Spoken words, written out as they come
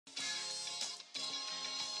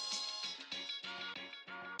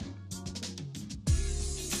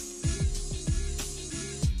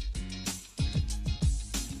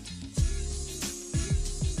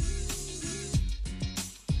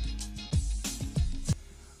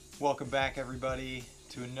Welcome back, everybody,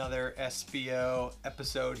 to another SBO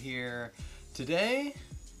episode here. Today,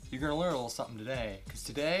 you're going to learn a little something today, because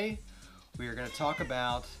today we are going to talk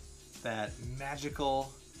about that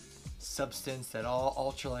magical substance that all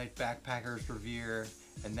ultralight backpackers revere,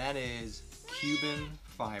 and that is Cuben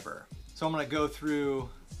fiber. So I'm going to go through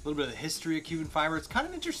a little bit of the history of Cuben fiber. It's kind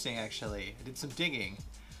of interesting, actually. I did some digging.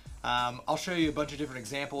 I'll show you a bunch of different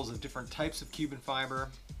examples of different types of Cuben fiber.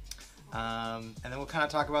 And then we'll kind of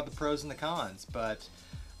talk about the pros and the cons. But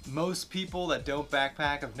most people that don't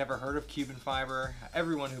backpack have never heard of Cuben fiber.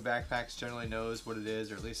 Everyone who backpacks generally knows what it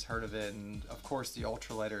is, or at least heard of it. And of course the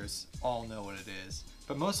ultralighters all know what it is.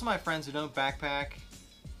 But most of my friends who don't backpack,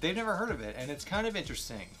 they've never heard of it, and it's kind of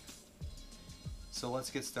interesting. So let's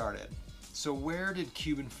get started. So where did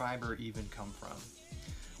Cuben fiber even come from?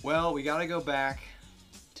 Well, we gotta go back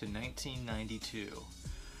to 1992.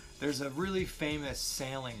 There's a really famous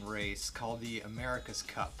sailing race called the America's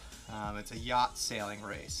Cup. It's a yacht sailing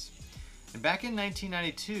race. And back in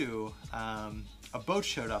 1992, a boat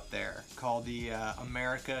showed up there called the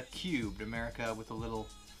America Cubed, America with a little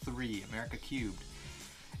 3, America Cubed.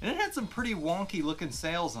 And it had some pretty wonky looking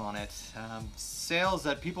sails on it, sails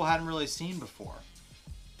that people hadn't really seen before.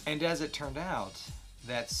 And as it turned out,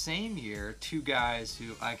 that same year, two guys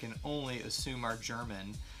who I can only assume are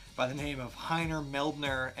German, by the name of Heiner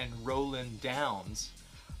Meldner and Roland Downs,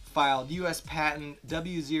 filed U.S. patent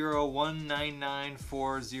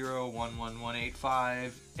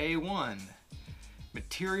W01994011185A1,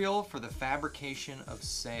 material for the fabrication of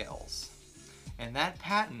sails. And that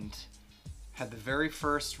patent had the very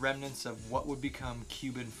first remnants of what would become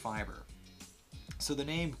Cuben fiber. So the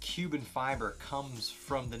name Cuben fiber comes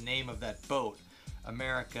from the name of that boat,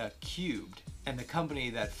 America Cubed. And the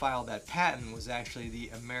company that filed that patent was actually the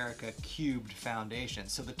America Cubed Foundation.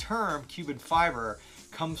 So the term Cuben fiber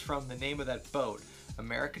comes from the name of that boat,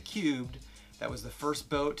 America Cubed. That was the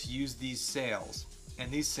first boat to use these sails.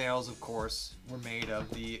 And these sails, of course, were made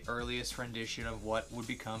of the earliest rendition of what would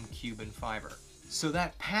become Cuben fiber. So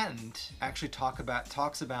that patent actually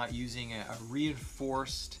talks about using a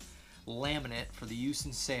reinforced laminate for the use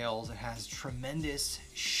in sails. It has tremendous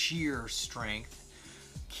shear strength,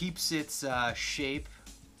 keeps its shape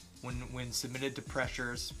when submitted to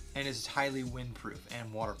pressures, and is highly windproof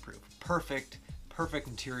and waterproof. Perfect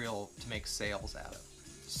material to make sails out of.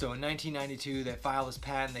 So in 1992 they filed this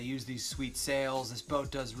patent, they used these sweet sails, this boat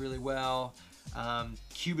does really well.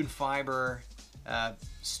 Cuben fiber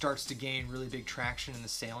starts to gain really big traction in the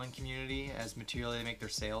sailing community as material they make their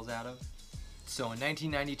sails out of. So in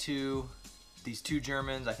 1992, these two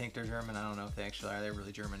Germans, I think they're German, I don't know if they actually are, they're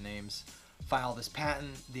really German names, file this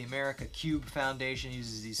patent. The America Cubed Foundation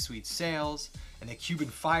uses these sweet sails, and the Cuben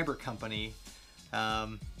Fiber Company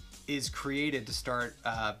is created to start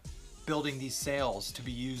building these sails to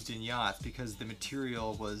be used in yachts because the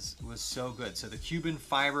material was so good. So the Cuben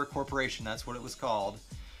Fiber Corporation, that's what it was called,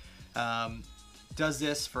 does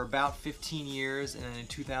this for about 15 years, and then in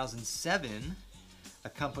 2007, a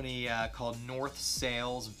company called North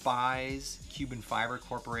Sails buys Cuben Fiber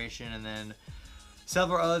Corporation, and then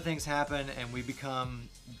several other things happen, and we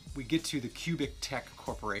get to the Cubic Tech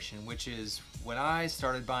Corporation, which is when I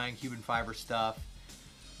started buying Cuben fiber stuff.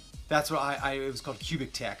 That's what it was called,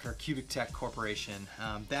 Cubic Tech, or Cubic Tech Corporation.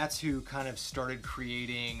 That's who kind of started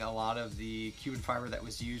creating a lot of the Cuben fiber that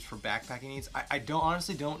was used for backpacking needs. I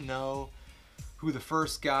honestly don't know who the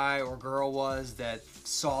first guy or girl was that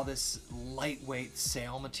saw this lightweight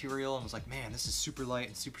sail material and was like, man, this is super light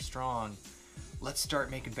and super strong. Let's start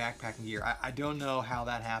making backpacking gear. I don't know how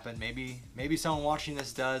that happened. Maybe someone watching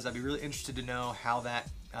this does. I'd be really interested to know how that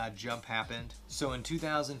jump happened. So in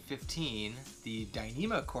 2015, the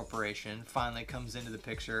Dyneema Corporation finally comes into the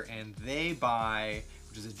picture, and they buy,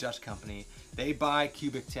 which is a Dutch company, they buy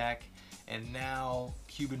Cubic Tech, and now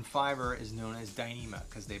Cuben fiber is known as Dyneema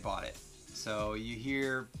because they bought it. So you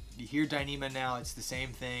hear Dyneema now, it's the same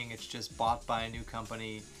thing, it's just bought by a new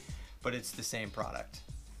company, but it's the same product.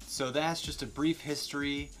 So that's just a brief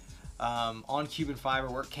history on Cuben fiber,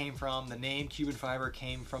 where it came from. The name Cuben fiber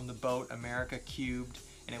came from the boat America Cubed,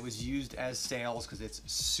 and it was used as sails because it's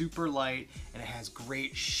super light and it has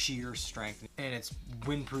great shear strength, and it's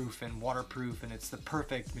windproof and waterproof, and it's the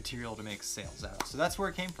perfect material to make sails out of. So that's where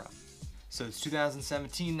it came from. So it's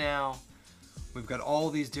 2017 now. We've got all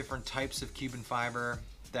these different types of Cuben fiber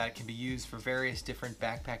that can be used for various different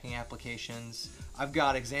backpacking applications. I've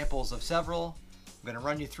got examples of several. I'm going to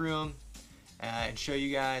run you through them and show you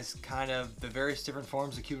guys kind of the various different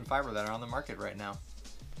forms of Cuben fiber that are on the market right now.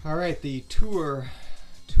 All right, the tour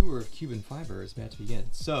of Cuben fiber is about to begin.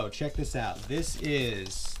 So check this out. This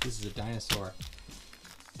is a dinosaur.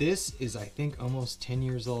 this is, I think, almost 10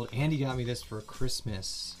 years old. Andy got me this for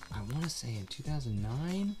Christmas, I want to say in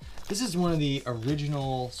 2009. This is one of the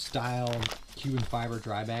original style Cuben fiber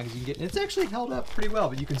dry bags you can get. And it's actually held up pretty well,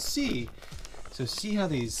 but you can see, so see how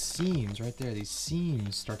these seams right there, these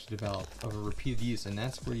seams start to develop over repeated use, and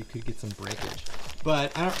that's where you could get some breakage.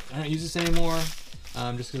 But I don't use this anymore,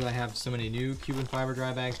 just because I have so many new Cuben fiber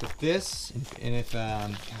dry bags. But this, and if,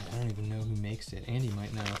 God, I don't even know who makes it. Andy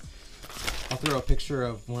might know. I'll throw a picture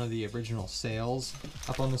of one of the original sales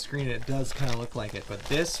up on the screen, and it does kind of look like it. But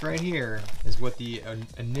this right here is what the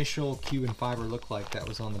initial Cuben fiber looked like that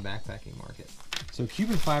was on the backpacking market. So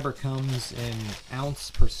Cuben fiber comes in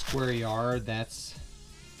ounce per square yard. That's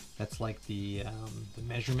like the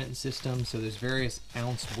measurement system. So there's various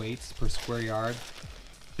ounce weights per square yard.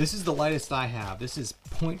 This is the lightest I have. This is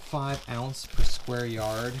 0.5 ounce per square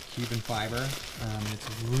yard Cuben fiber.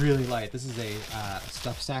 It's really light. This is a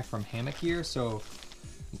stuff sack from Hammockgear. So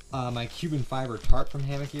my Cuben fiber tarp from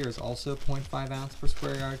Hammockgear is also 0.5 ounce per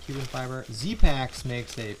square yard Cuben fiber. Zpacks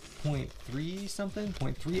makes a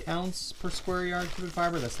 0.3 ounce per square yard Cuben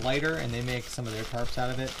fiber. That's lighter, and they make some of their tarps out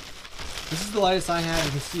of it. This is the lightest I have.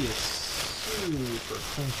 You can see it's super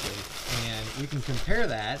crinkly, and we can compare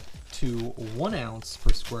that to 1 ounce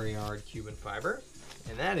per square yard Cuben fiber,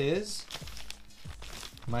 and that is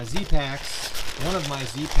my Zpacks, one of my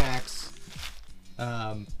Zpacks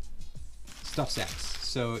stuff sacks.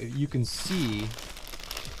 So you can see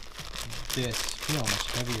this, feel how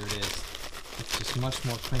much heavier it is. It's just much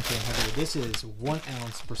more crinkly and heavier. This is 1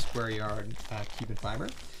 ounce per square yard Cuben fiber.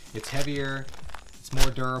 It's heavier, it's more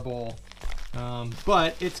durable,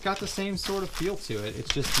 but it's got the same sort of feel to it.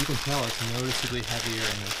 It's just, you can tell it's noticeably heavier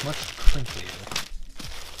and it's much crinklier.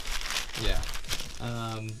 Yeah.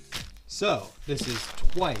 So this is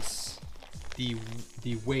twice the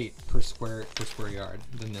weight per square yard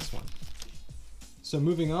than this one. So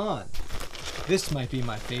moving on, this might be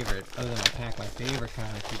my favorite, other than my pack, my favorite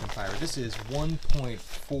kind of Cuben fiber. This is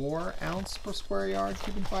 1.4 ounce per square yard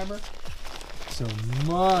Cuben fiber. So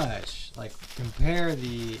much, like compare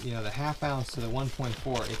the, the ½ ounce to the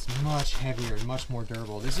 1.4, it's much heavier and much more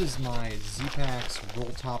durable. This is my Zpacks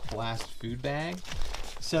roll top blast food bag.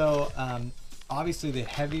 So obviously the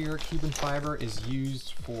heavier Cuben fiber is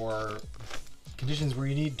used for conditions where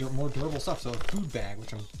you need more durable stuff. So a food bag,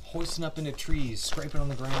 which I'm hoisting up into trees, scraping on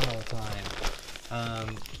the ground all the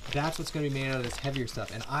time. That's what's going to be made out of this heavier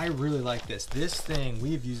stuff, and I really like this. This thing,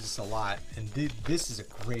 we've used this a lot, and this is a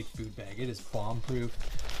great food bag. It is bomb-proof.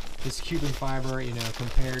 This Cuben fiber,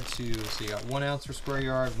 compared to, so you got 1 ounce per square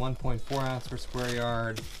yard, 1.4 ounce per square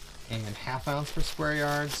yard, and ½ ounce per square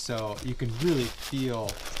yard, so you can really feel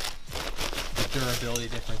the durability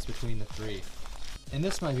difference between the three. And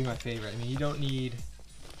this might be my favorite. I mean, you don't need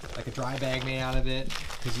like a dry bag made out of it,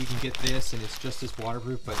 because you can get this and it's just as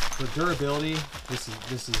waterproof, but for durability, this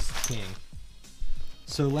is king.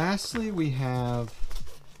 So lastly, we have,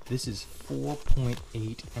 this is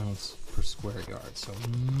 4.8 ounce per square yard, so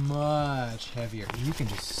much heavier. You can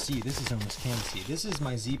just see, this is almost candy. This is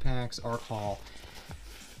my Zpacks Arc Haul.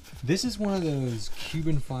 This is one of those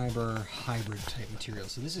Cuben fiber hybrid type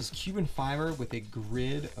materials. So this is Cuben fiber with a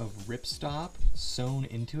grid of ripstop sewn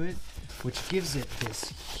into it, which gives it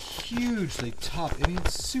this hugely tough, I mean,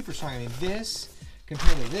 it's super strong. I mean, this,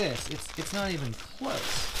 compared to this, it's not even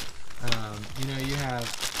close. You have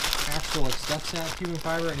actual like stuff sack Cuben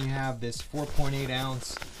fiber, and you have this 4.8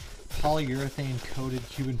 ounce polyurethane coated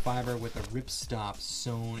Cuben fiber with a ripstop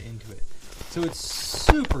sewn into it. So it's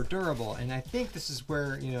super durable, and I think this is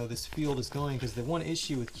where this field is going, because the one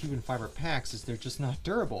issue with Cuben fiber packs is they're just not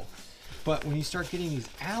durable. But when you start getting these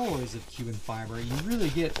alloys of Cuben fiber, you really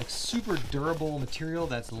get a super durable material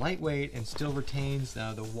that's lightweight and still retains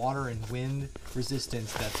the water and wind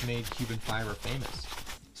resistance that's made Cuben fiber famous.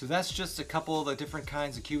 So that's just a couple of the different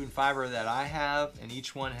kinds of Cuben fiber that I have, and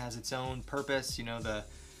each one has its own purpose.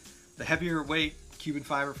 The heavier weight Cuben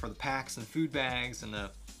fiber for the packs and food bags, and the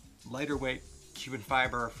lighter weight Cuben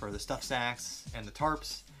fiber for the stuff sacks and the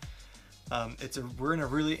tarps. We're in a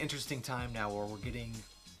really interesting time now where we're getting,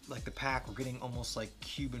 like the pack, we're getting almost like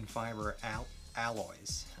Cuben fiber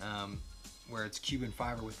alloys, where it's Cuben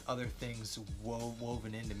fiber with other things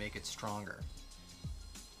woven in to make it stronger.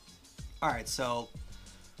 Alright, so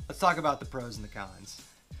let's talk about the pros and the cons.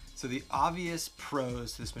 So the obvious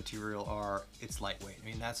pros to this material are it's lightweight. I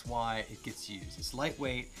mean, that's why it gets used. It's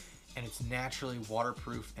lightweight, and it's naturally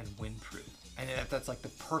waterproof and windproof. And that's like the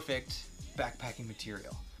perfect backpacking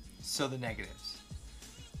material. So the negatives.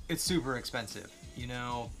 It's super expensive.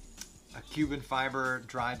 A Cuben fiber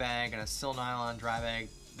dry bag and a Sil nylon dry bag,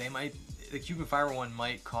 the Cuben fiber one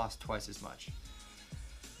might cost twice as much.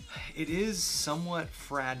 It is somewhat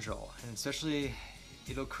fragile, and especially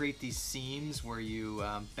it'll create these seams where you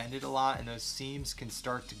bend it a lot, and those seams can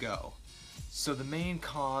start to go. So the main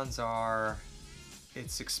cons are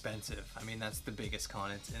it's expensive. I mean, that's the biggest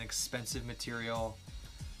con. It's an expensive material,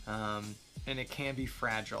 and it can be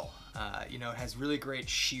fragile. You know, it has really great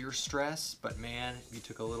shear stress, but man, if you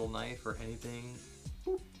took a little knife or anything,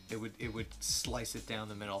 it would slice it down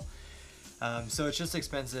the middle. So it's just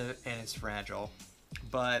expensive and it's fragile,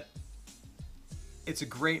 but it's a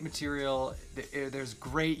great material. There's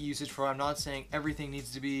great usage for it. I'm not saying everything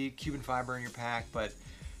needs to be Cuben fiber in your pack, but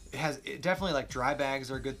it definitely, like, dry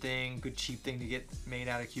bags are a good thing, good cheap thing to get made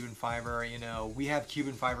out of Cuben fiber. You know, we have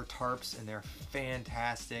Cuben fiber tarps and they're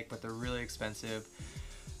fantastic, but they're really expensive.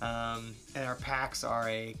 And our packs are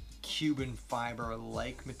a Cuben fiber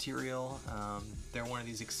like material. They're one of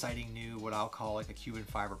these exciting new, what I'll call like a Cuben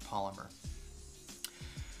fiber polymer.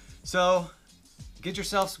 So get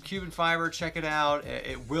yourself some Cuben fiber, check it out.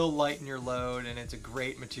 It will lighten your load, and it's a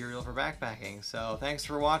great material for backpacking. So thanks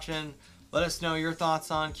for watching. Let us know your thoughts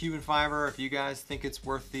on Cuben fiber, if you guys think it's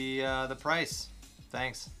worth the price.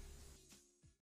 Thanks.